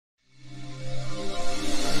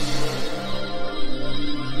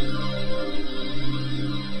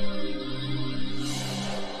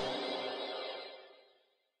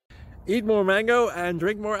eat more mango and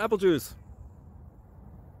drink more apple juice.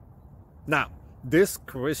 Now, this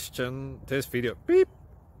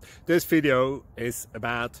video is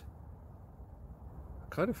about,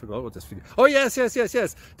 I kind of forgot what this video. Oh yes.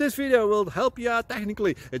 This video will help you out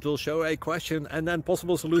technically. It will show a question and then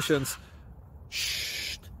possible solutions.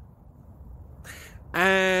 Shh.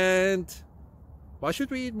 And why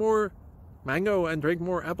should we eat more mango and drink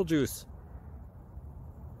more apple juice?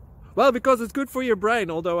 Well, because it's good for your brain,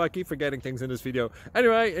 although I keep forgetting things in this video.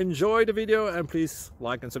 Anyway, enjoy the video and please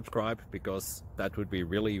like and subscribe, because that would be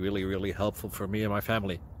really helpful for me and my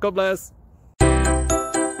family. God bless!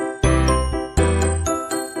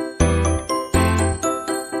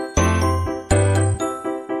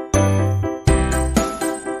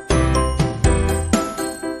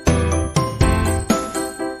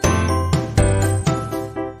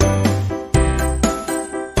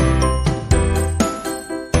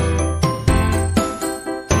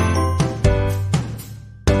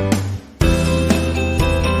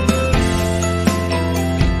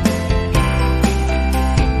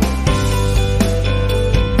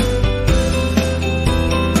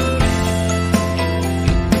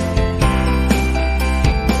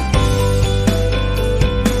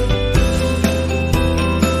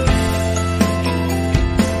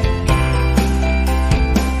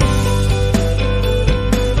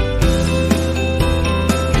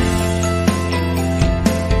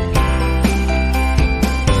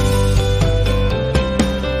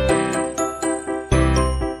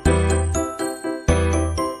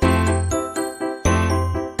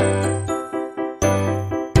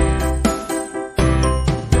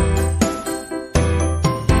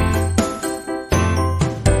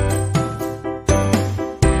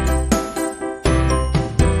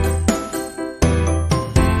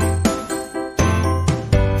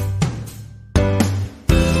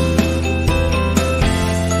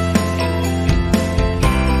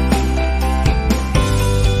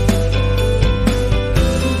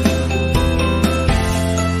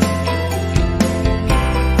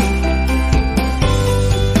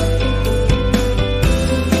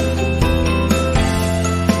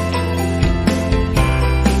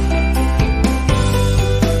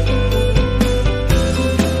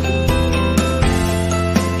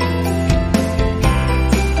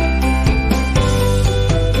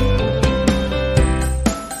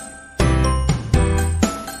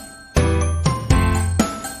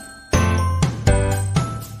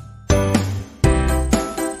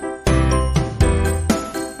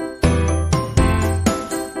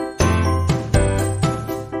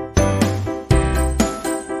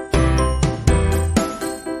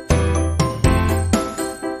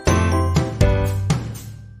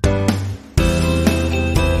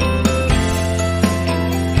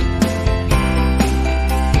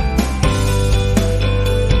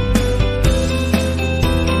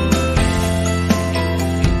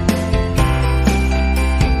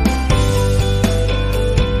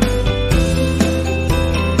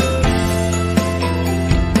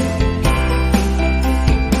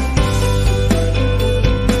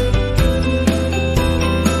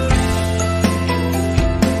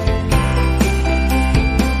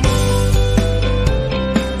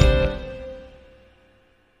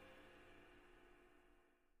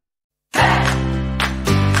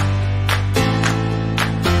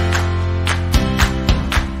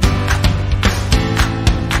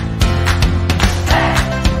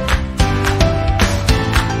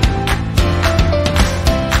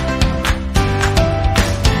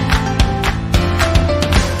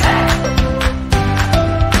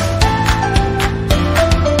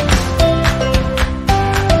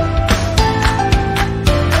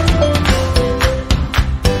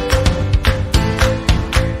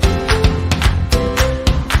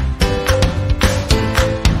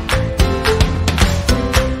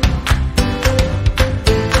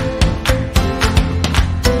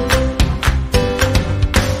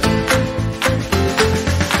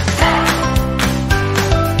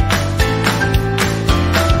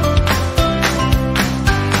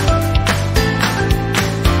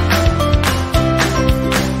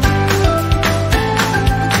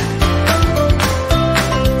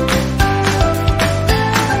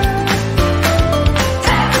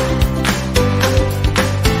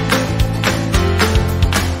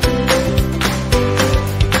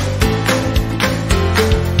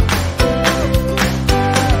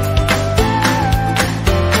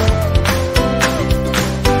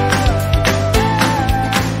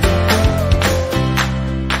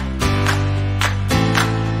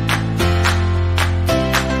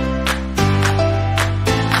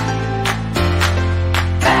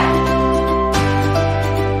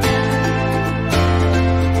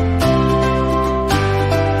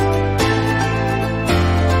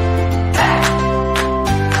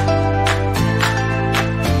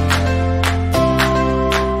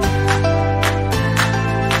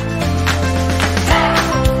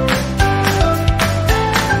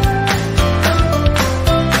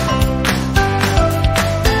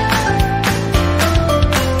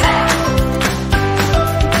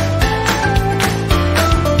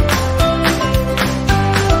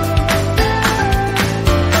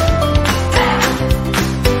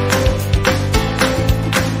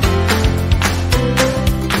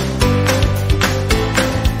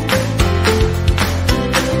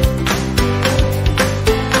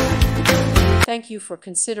 Thank you for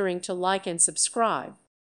considering to like and subscribe.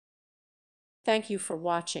 Thank you for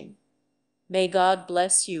watching. May God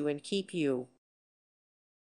bless you and keep you.